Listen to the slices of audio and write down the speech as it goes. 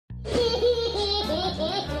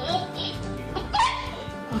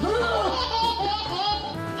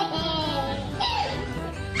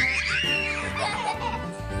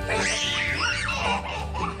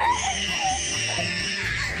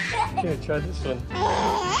Here, try this one.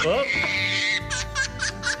 Oh.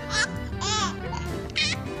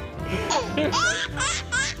 Here.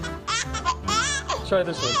 Try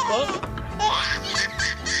this one. Oh.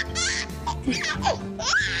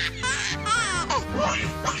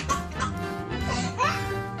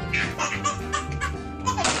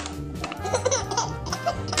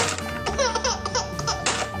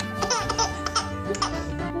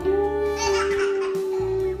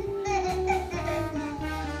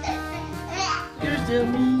 Here's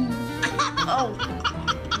Jimmy. Oh.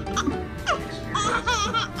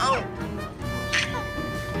 Oh.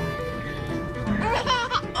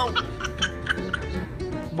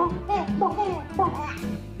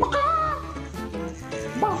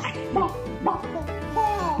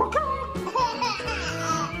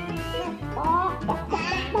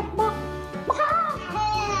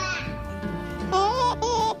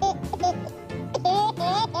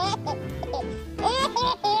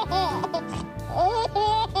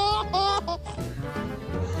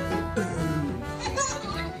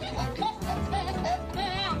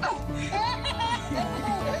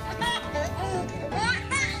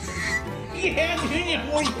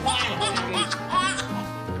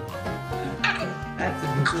 That's a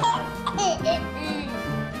good one.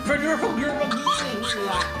 For your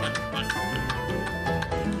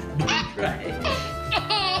right.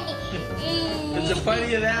 Is it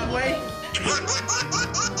funny that way?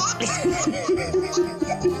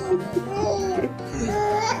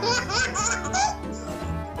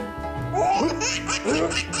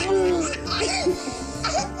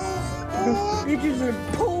 Did you just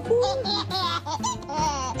pull?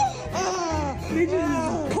 Did you just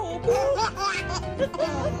pull?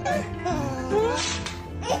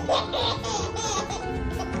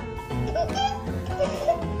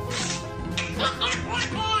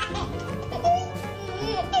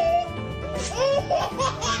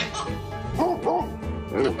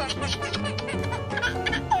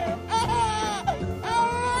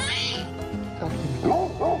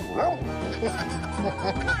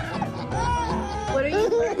 What are you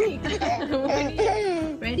learning?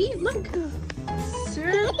 Ready? Look.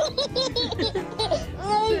 Circle.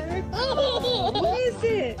 What is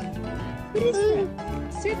it? What is it?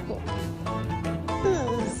 Circle.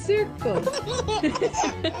 Circle.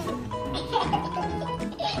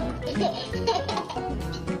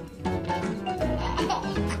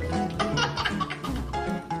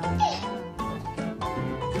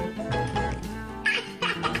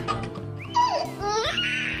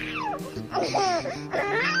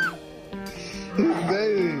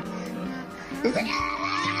 Baby.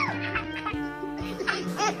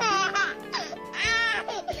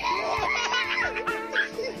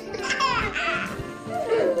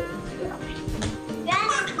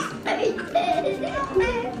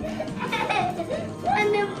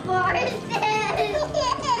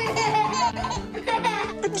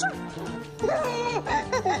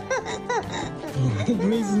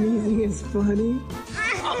 Me sneezing is funny.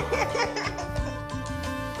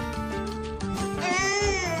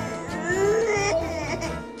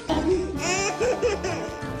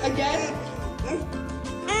 Again?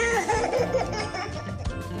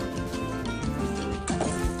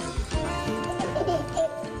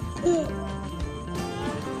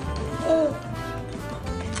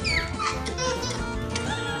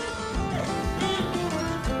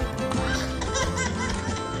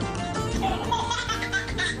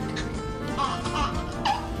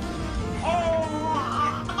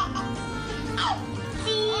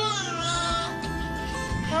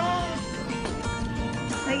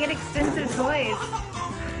 I get extensive toys.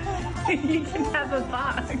 You can have a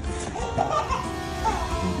box.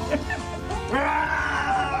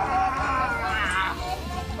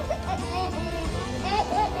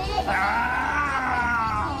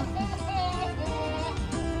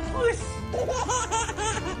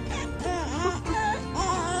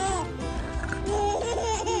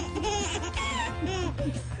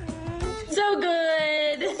 So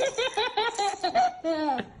good.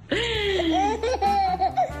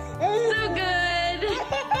 So good.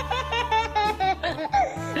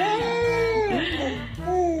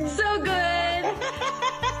 So good.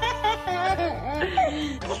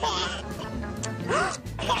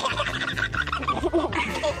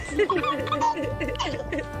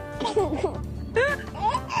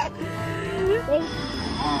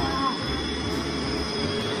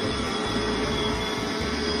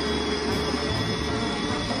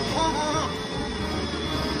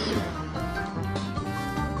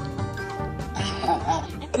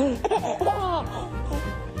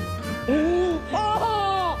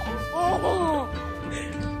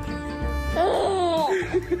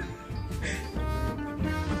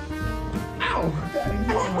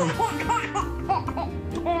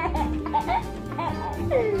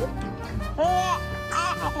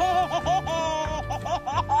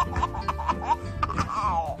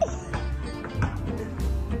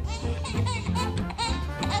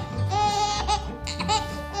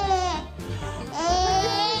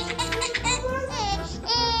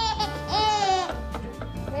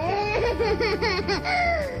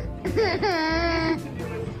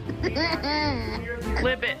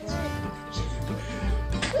 Flip it.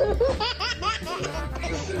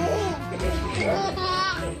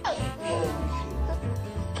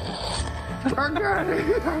 I got it.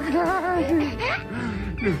 I got it.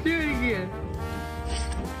 Do it again.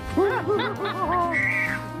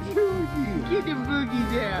 Get the boogie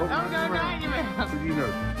down. Oh, no, not in your mouth.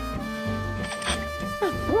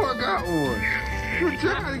 Oh, I got one. You're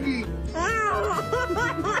trying to get. I'm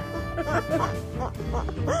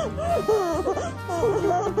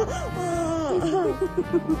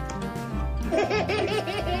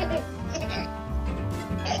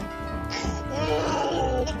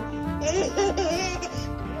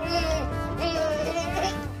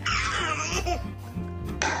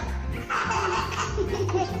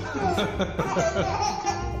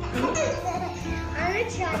gonna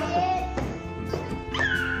try it.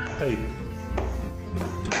 Hey.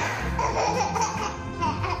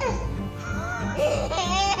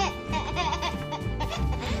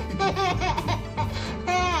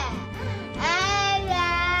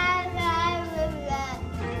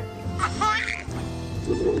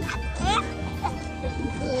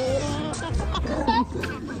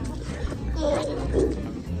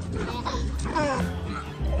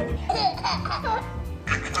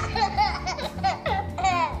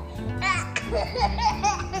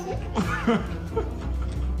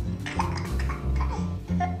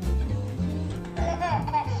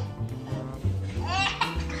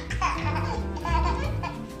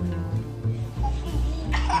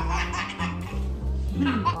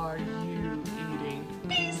 Are you eating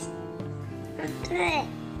peas?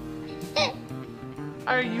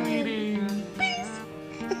 Are you eating peas?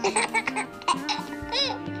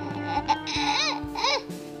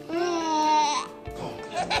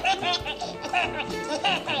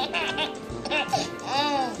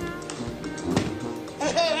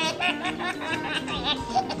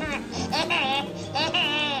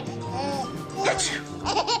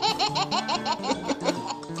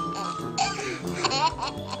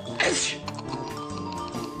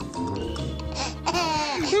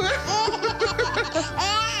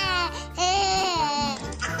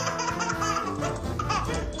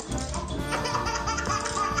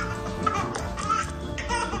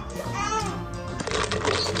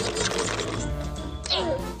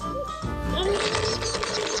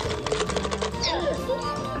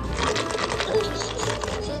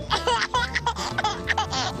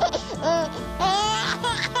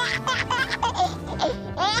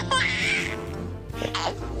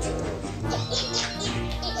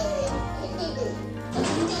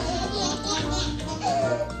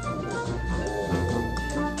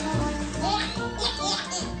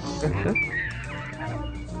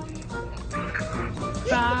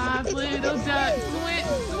 Five little ducks went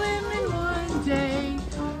swimming one day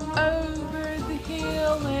over the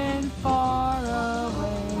hill and far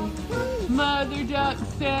away. Mother duck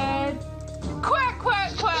said, quack,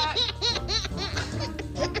 quack, quack.